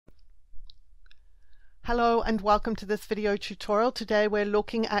Hello and welcome to this video tutorial. Today we're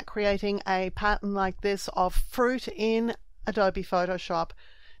looking at creating a pattern like this of fruit in Adobe Photoshop.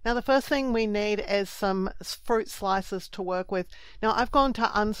 Now the first thing we need is some fruit slices to work with. Now I've gone to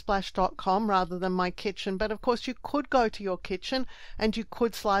unsplash.com rather than my kitchen, but of course you could go to your kitchen and you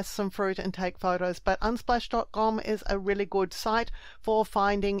could slice some fruit and take photos, but unsplash.com is a really good site for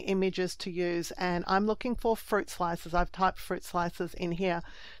finding images to use, and I'm looking for fruit slices. I've typed fruit slices in here.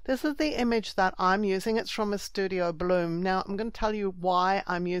 This is the image that I'm using. It's from a Studio Bloom. Now I'm going to tell you why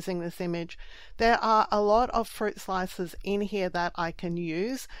I'm using this image. There are a lot of fruit slices in here that I can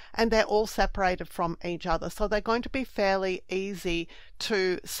use, and they're all separated from each other, so they're going to be fairly easy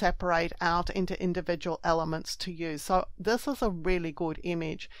to separate out into individual elements to use. So this is a really good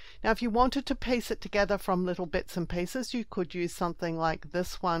image. Now if you wanted to piece it together from little bits and pieces, you could use something like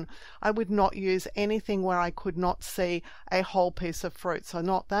this one. I would not use anything where I could not see a whole piece of fruit, so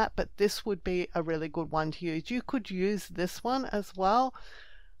not that, but this would be a really good one to use. You could use this one as well.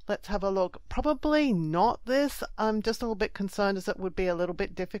 Let's have a look. Probably not this. I'm just a little bit concerned as it would be a little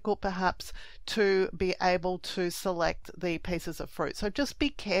bit difficult perhaps to be able to select the pieces of fruit. So just be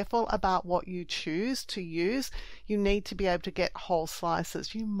careful about what you choose to use. You need to be able to get whole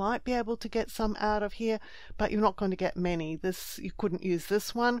slices. You might be able to get some out of here, but you're not going to get many. You couldn't use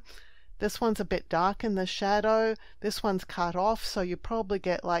this one. This one's a bit dark in the shadow. This one's cut off, so you probably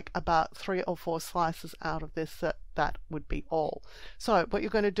get like about 3 or 4 slices out of this. That would be all. So what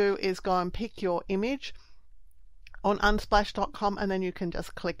you're going to do is go and pick your image on unsplash.com, and then you can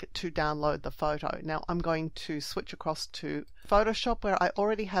just click it to download the photo. Now I'm going to switch across to Photoshop, where I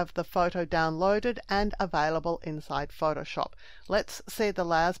already have the photo downloaded and available inside Photoshop. Let's see the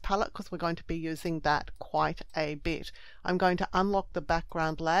layers palette because we're going to be using that quite a bit. I'm going to unlock the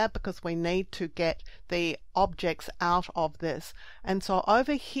background layer because we need to get the objects out of this. And so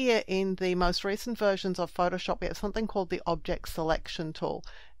over here in the most recent versions of Photoshop, we have something called the Object Selection tool.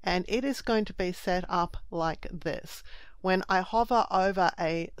 And it is going to be set up like this. When I hover over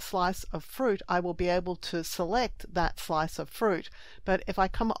a slice of fruit, I will be able to select that slice of fruit. But if I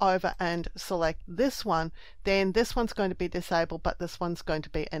come over and select this one, then this one's going to be disabled, but this one's going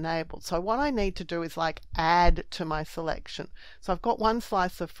to be enabled. So what I need to do is like add to my selection. So I've got one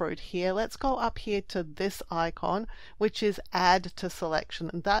slice of fruit here. Let's go up here to this icon, which is add to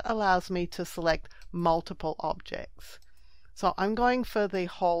selection. And that allows me to select multiple objects. So I'm going for the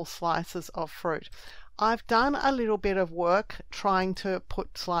whole slices of fruit. I've done a little bit of work trying to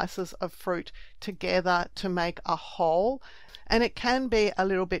put slices of fruit together to make a whole, and it can be a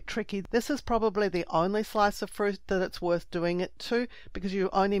little bit tricky. This is probably the only slice of fruit that it's worth doing it to, because you're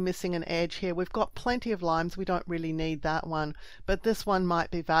only missing an edge here. We've got plenty of limes. We don't really need that one, but this one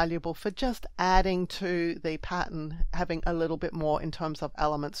might be valuable for just adding to the pattern, having a little bit more in terms of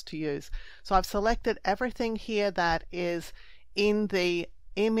elements to use. So I've selected everything here that is in the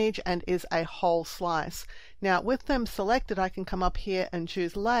image and is a whole slice. Now with them selected, I can come up here and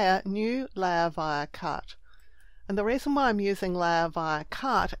choose Layer, New Layer via Cut. And the reason why I'm using Layer via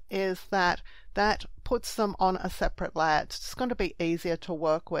Cut is that that puts them on a separate layer. It's just going to be easier to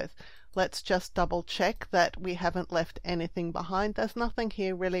work with. Let's just double check that we haven't left anything behind. There's nothing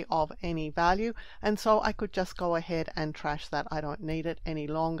here really of any value, and so I could just go ahead and trash that. I don't need it any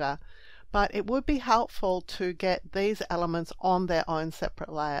longer. But it would be helpful to get these elements on their own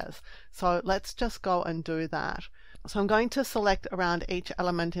separate layers. So let's just go and do that. So I'm going to select around each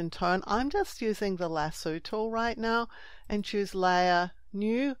element in turn. I'm just using the lasso tool right now and choose Layer,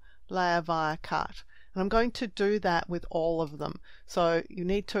 New Layer via Cut. And I'm going to do that with all of them. So you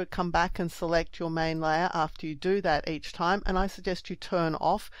need to come back and select your main layer after you do that each time. And I suggest you turn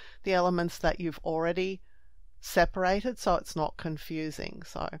off the elements that you've already separated so it's not confusing.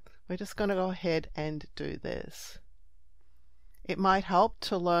 So we're just going to go ahead and do this. It might help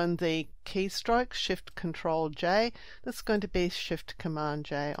to learn the keystroke Shift Control J. This is going to be Shift Command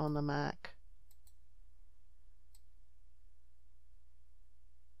J on the Mac.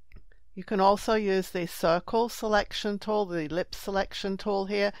 You can also use the circle selection tool, the ellipse selection tool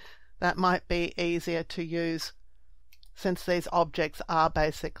here. That might be easier to use since these objects are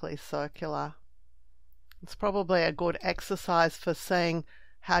basically circular. It's probably a good exercise for seeing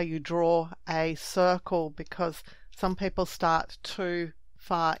how you draw a circle, because some people start too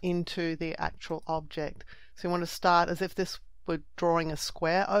far into the actual object. So you want to start as if this were drawing a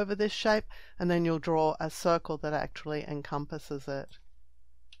square over this shape, and then you'll draw a circle that actually encompasses it.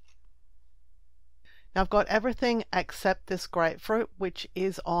 Now I've got everything except this grapefruit, which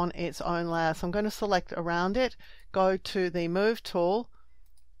is on its own layer. So I'm going to select around it, go to the Move tool,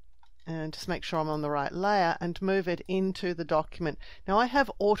 and just make sure I'm on the right layer and move it into the document. Now I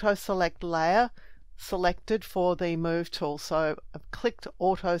have auto select layer selected for the move tool. So I've clicked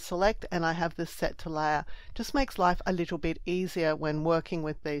auto select and I have this set to layer. Just makes life a little bit easier when working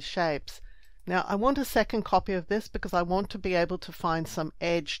with these shapes. Now I want a second copy of this because I want to be able to find some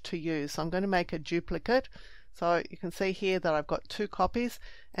edge to use. So I'm going to make a duplicate. So you can see here that I've got 2 copies,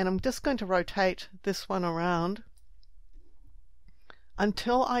 and I'm just going to rotate this one around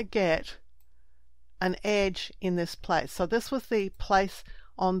until I get an edge in this place. So this was the place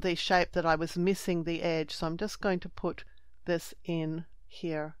on the shape that I was missing the edge. So I'm just going to put this in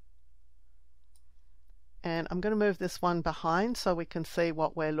here. And I'm going to move this one behind so we can see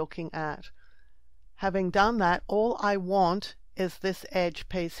what we're looking at. Having done that, all I want is this edge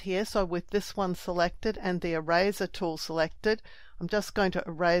piece here. So with this one selected and the eraser tool selected, I'm just going to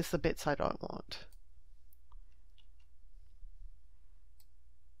erase the bits I don't want.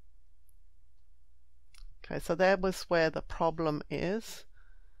 Okay, so there was where the problem is.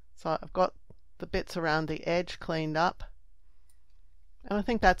 So I've got the bits around the edge cleaned up, and I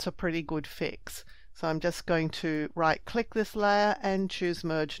think that's a pretty good fix. So I'm just going to right click this layer and choose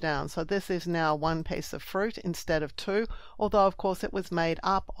merge down. So this is now 1 piece of fruit instead of 2, although of course it was made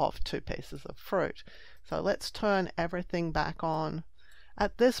up of 2 pieces of fruit. So let's turn everything back on.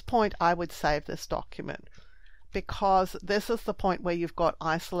 At this point I would save this document, because this is the point where you've got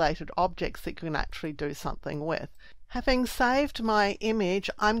isolated objects that you can actually do something with. Having saved my image,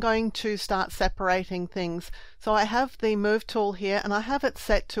 I'm going to start separating things. So I have the move tool here and I have it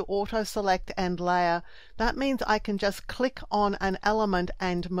set to auto select and layer. That means I can just click on an element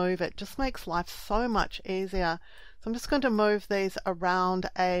and move it. Just makes life so much easier. So I'm just going to move these around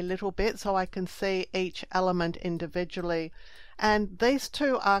a little bit so I can see each element individually. And these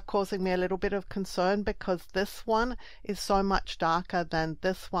 2 are causing me a little bit of concern because this one is so much darker than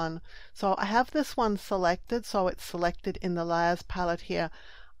this one. So I have this one selected, so it's selected in the layers palette here.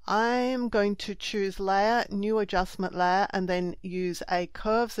 I'm going to choose layer, new adjustment layer, and then use a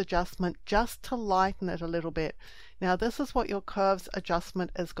curves adjustment just to lighten it a little bit. Now this is what your curves adjustment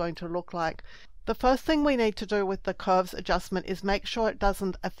is going to look like. The first thing we need to do with the curves adjustment is make sure it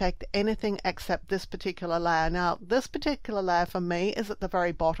doesn't affect anything except this particular layer. Now, this particular layer for me is at the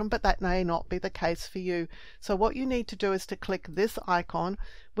very bottom, but that may not be the case for you. So what you need to do is to click this icon,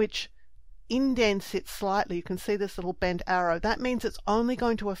 which indents it slightly. You can see this little bent arrow. That means it's only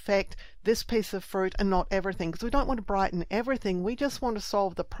going to affect this piece of fruit and not everything, because we don't want to brighten everything. We just want to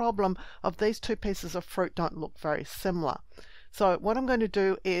solve the problem of these 2 pieces of fruit don't look very similar. So what I'm going to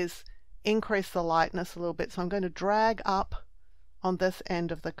do is increase the lightness a little bit. So I'm going to drag up on this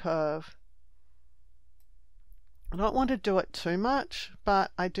end of the curve. I don't want to do it too much,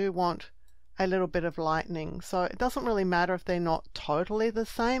 but I do want a little bit of lightening. So it doesn't really matter if they're not totally the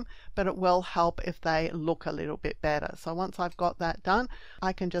same, but it will help if they look a little bit better. So once I've got that done,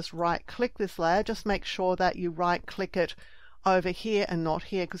 I can just right click this layer. Just make sure that you right click it over here and not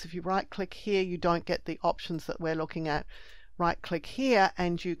here, because if you right click here you don't get the options that we're looking at. Right click here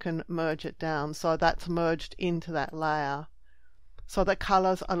and you can merge it down. So that's merged into that layer. So the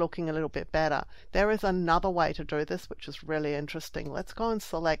colors are looking a little bit better. There is another way to do this, which is really interesting. Let's go and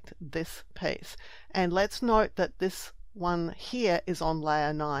select this piece. And let's note that this one here is on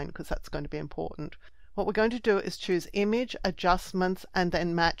layer 9, because that's going to be important. What we're going to do is choose Image, Adjustments, and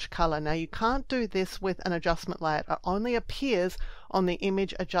then Match Color. Now you can't do this with an adjustment layer. It only appears on the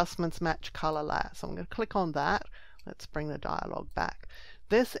Image, Adjustments, Match Color layer. So I'm going to click on that. Let's bring the dialog back.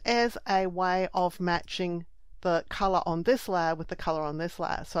 This is a way of matching the color on this layer with the color on this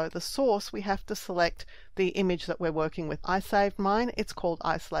layer. So the source, we have to select the image that we're working with. I saved mine. It's called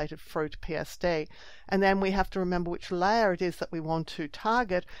Isolated Fruit PSD. And then we have to remember which layer it is that we want to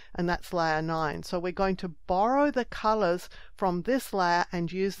target, and that's layer 9. So we're going to borrow the colors from this layer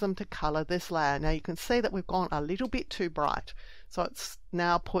and use them to color this layer. Now you can see that we've gone a little bit too bright. So it's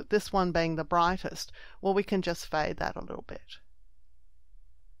now put this one being the brightest. Well, we can just fade that a little bit.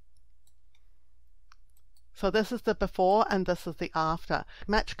 So this is the before and this is the after.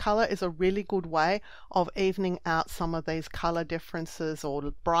 Match color is a really good way of evening out some of these color differences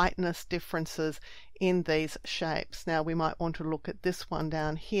or brightness differences in these shapes. Now we might want to look at this one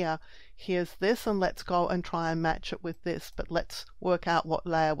down here. Here's this, and let's go and try and match it with this. But let's work out what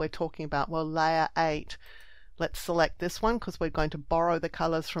layer we're talking about. Well, layer 8. Let's select this one because we're going to borrow the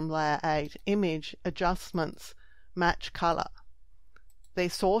colors from layer 8. Image, Adjustments, Match Color. The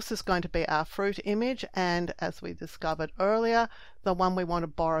source is going to be our fruit image, and as we discovered earlier, the one we want to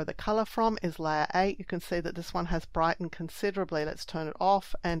borrow the color from is layer 8. You can see that this one has brightened considerably. Let's turn it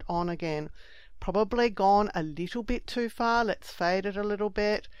off and on again. Probably gone a little bit too far. Let's fade it a little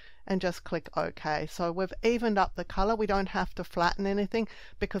bit, and just click OK. So we've evened up the color. We don't have to flatten anything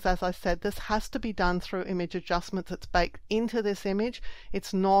because, as I said, this has to be done through image adjustments. It's baked into this image.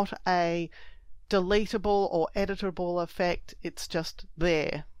 It's not a deletable or editable effect. It's just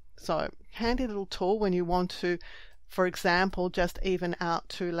there. So handy little tool when you want to, for example, just even out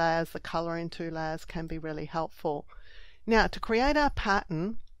 2 layers. The color in 2 layers can be really helpful. Now, to create our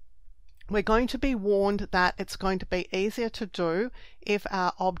pattern, we're going to be warned that it's going to be easier to do if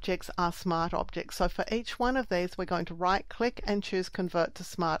our objects are smart objects. So for each one of these, we're going to right click and choose Convert to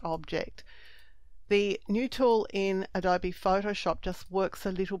Smart Object. The new tool in Adobe Photoshop just works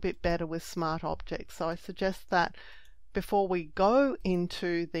a little bit better with smart objects. So I suggest that before we go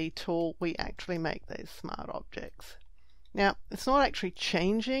into the tool, we actually make these smart objects. Now, it's not actually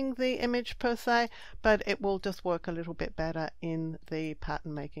changing the image per se, but it will just work a little bit better in the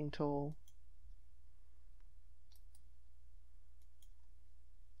pattern making tool.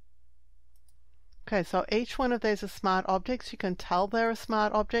 Okay, so each one of these are smart objects. You can tell they're a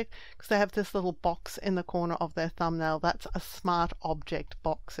smart object because they have this little box in the corner of their thumbnail. That's a smart object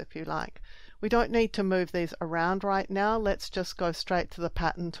box, if you like. We don't need to move these around right now. Let's just go straight to the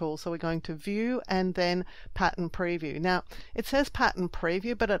pattern tool. So we're going to View and then Pattern Preview. Now, it says Pattern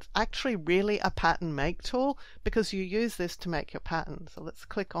Preview, but it's actually really a pattern make tool because you use this to make your pattern. So let's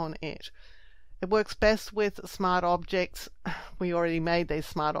click on it. It works best with smart objects. We already made these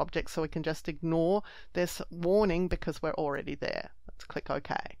smart objects, so we can just ignore this warning because we're already there. Let's click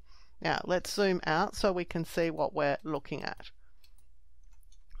OK. Now, let's zoom out so we can see what we're looking at.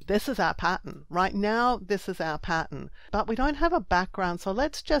 This is our pattern. Right now, this is our pattern, but we don't have a background, so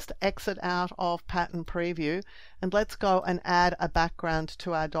let's just exit out of Pattern Preview and let's go and add a background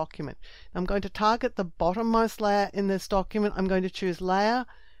to our document. I'm going to target the bottommost layer in this document. I'm going to choose Layer,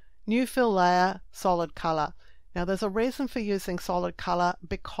 New Fill Layer, Solid Color. Now there's a reason for using solid color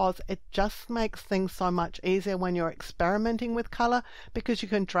because it just makes things so much easier when you're experimenting with color because you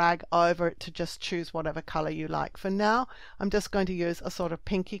can drag over it to just choose whatever color you like. For now, I'm just going to use a sort of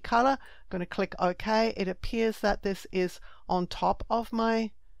pinky color. I'm going to click OK. It appears that this is on top of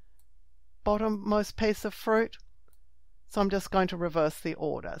my bottommost piece of fruit. So I'm just going to reverse the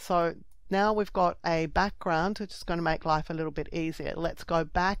order. So now we've got a background, which is going to make life a little bit easier. Let's go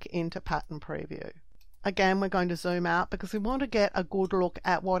back into Pattern Preview. Again, we're going to zoom out because we want to get a good look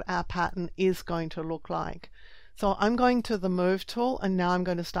at what our pattern is going to look like. So I'm going to the Move tool and now I'm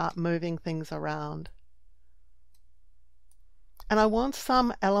going to start moving things around. And I want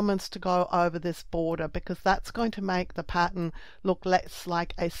some elements to go over this border because that's going to make the pattern look less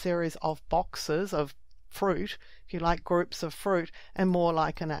like a series of boxes of fruit, if you like, groups of fruit, and more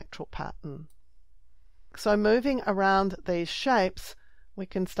like an actual pattern. So moving around these shapes, we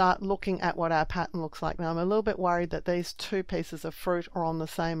can start looking at what our pattern looks like. Now I'm a little bit worried that these two pieces of fruit are on the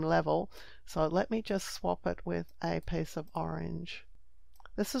same level, so let me just swap it with a piece of orange.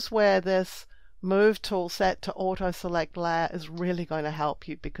 This is where this Move tool set to auto select layer is really going to help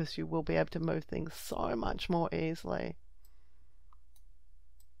you because you will be able to move things so much more easily.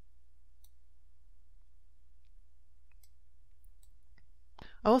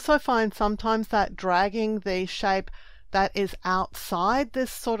 I also find sometimes that dragging the shape that is outside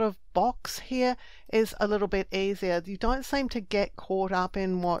this sort of box here is a little bit easier. You don't seem to get caught up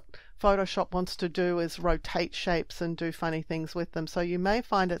in what Photoshop wants to do is rotate shapes and do funny things with them. So you may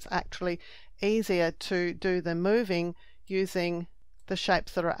find it's actually easier to do the moving using the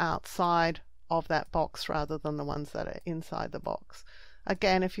shapes that are outside of that box rather than the ones that are inside the box.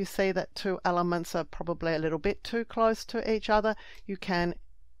 Again, if you see that two elements are probably a little bit too close to each other, you can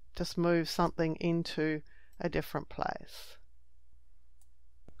just move something into a different place.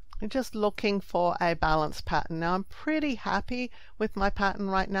 I'm just looking for a balanced pattern. Now I'm pretty happy with my pattern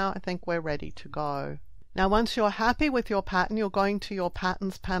right now. I think we're ready to go. Now once you're happy with your pattern, you're going to your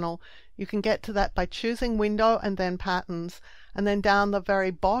Patterns panel. You can get to that by choosing Window and then Patterns, and then down the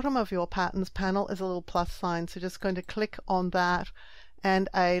very bottom of your Patterns panel is a little plus sign. So just going to click on that and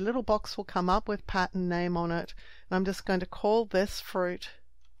a little box will come up with pattern name on it. And I'm just going to call this fruit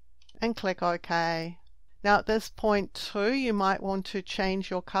and click OK. Now at this point too, you might want to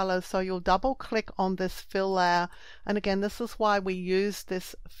change your colors, so you'll double click on this fill layer, and again this is why we use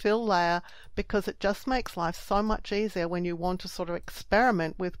this fill layer, because it just makes life so much easier when you want to sort of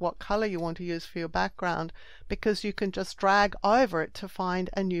experiment with what color you want to use for your background, because you can just drag over it to find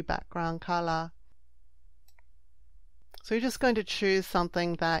a new background color. So you're just going to choose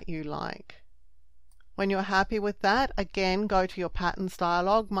something that you like. When you're happy with that, again, go to your Patterns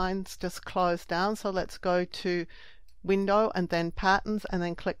dialog. Mine's just closed down, so let's go to Window and then Patterns and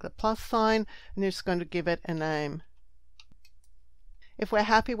then click the plus sign, and you're just going to give it a name. If we're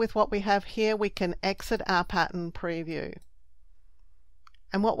happy with what we have here, we can exit our pattern preview.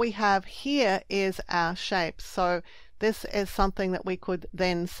 And what we have here is our shape. So this is something that we could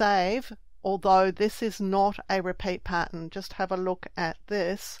then save, although this is not a repeat pattern. Just have a look at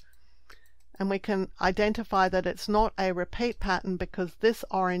this, and we can identify that it's not a repeat pattern because this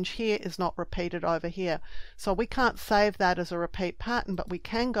orange here is not repeated over here. So we can't save that as a repeat pattern, but we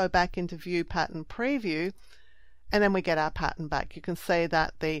can go back into View Pattern Preview, and then we get our pattern back. You can see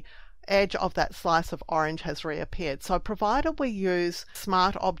that the edge of that slice of orange has reappeared. So provided we use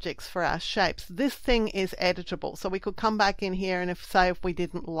smart objects for our shapes, this thing is editable. So we could come back in here, and if we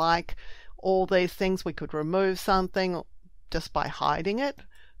didn't like all these things, we could remove something just by hiding it,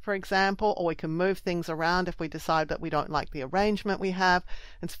 for example, or we can move things around if we decide that we don't like the arrangement we have.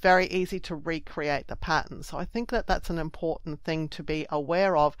 It's very easy to recreate the pattern. So I think that that's an important thing to be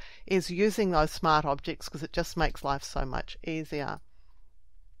aware of, is using those smart objects, because it just makes life so much easier.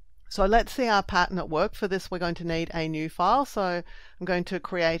 So let's see our pattern at work. For this, we're going to need a new file. So I'm going to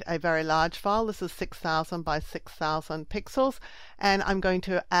create a very large file. This is 6,000 by 6,000 pixels, and I'm going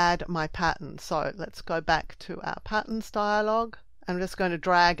to add my pattern. So let's go back to our patterns dialog. I'm just going to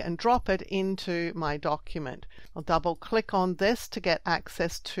drag and drop it into my document. I'll double click on this to get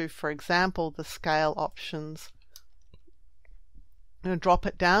access to, for example, the scale options. I'm going to drop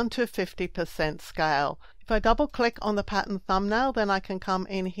it down to 50% scale. If I double click on the pattern thumbnail, then I can come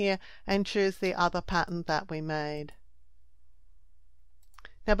in here and choose the other pattern that we made.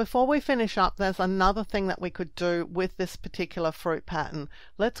 Now before we finish up, there's another thing that we could do with this particular fruit pattern.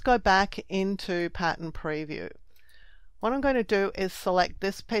 Let's go back into Pattern Preview. What I'm going to do is select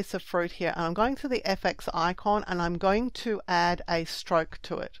this piece of fruit here, and I'm going to the FX icon, and I'm going to add a stroke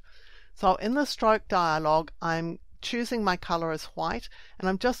to it. So in the stroke dialog, I'm choosing my color as white, and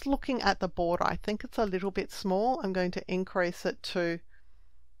I'm just looking at the border. I think it's a little bit small. I'm going to increase it to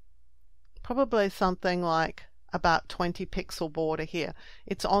probably something like about 20 pixel border here.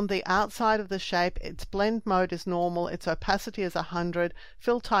 It's on the outside of the shape. Its blend mode is normal. Its opacity is 100.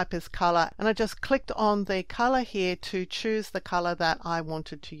 Fill type is color. And I just clicked on the color here to choose the color that I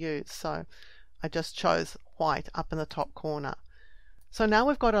wanted to use. So I just chose white up in the top corner. So now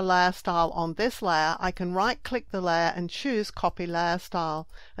we've got a layer style on this layer. I can right click the layer and choose Copy Layer Style.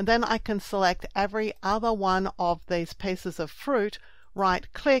 And then I can select every other one of these pieces of fruit,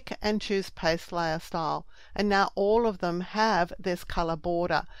 right click and choose Paste Layer Style. And now all of them have this color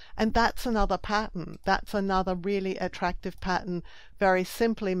border. And that's another pattern. That's another really attractive pattern, very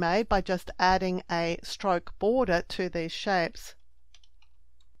simply made by just adding a stroke border to these shapes.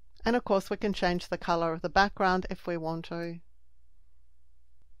 And of course we can change the color of the background if we want to.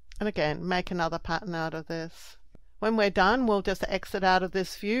 And again, make another pattern out of this. When we're done, we'll just exit out of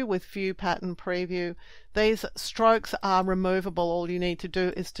this view with View Pattern Preview. These strokes are removable. All you need to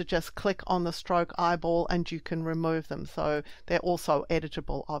do is to just click on the stroke eyeball and you can remove them. So they're also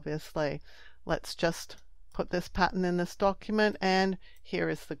editable, obviously. Let's just put this pattern in this document, and here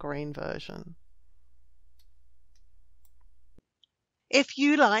is the green version. If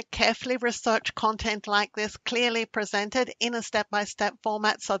you like carefully researched content like this, clearly presented in a step-by-step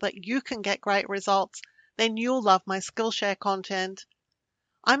format so that you can get great results, then you'll love my Skillshare content.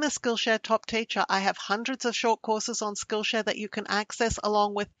 I'm a Skillshare top teacher. I have hundreds of short courses on Skillshare that you can access,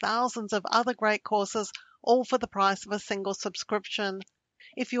 along with thousands of other great courses, all for the price of a single subscription.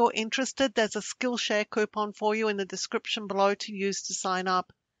 If you're interested, there's a Skillshare coupon for you in the description below to use to sign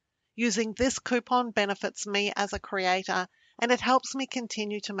up. Using this coupon benefits me as a creator, and it helps me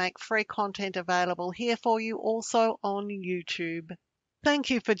continue to make free content available here for you also on YouTube. Thank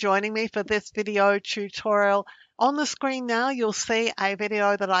you for joining me for this video tutorial. On the screen now, you'll see a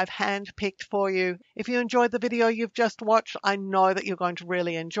video that I've hand-picked for you. If you enjoyed the video you've just watched, I know that you're going to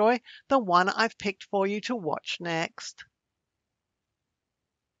really enjoy the one I've picked for you to watch next.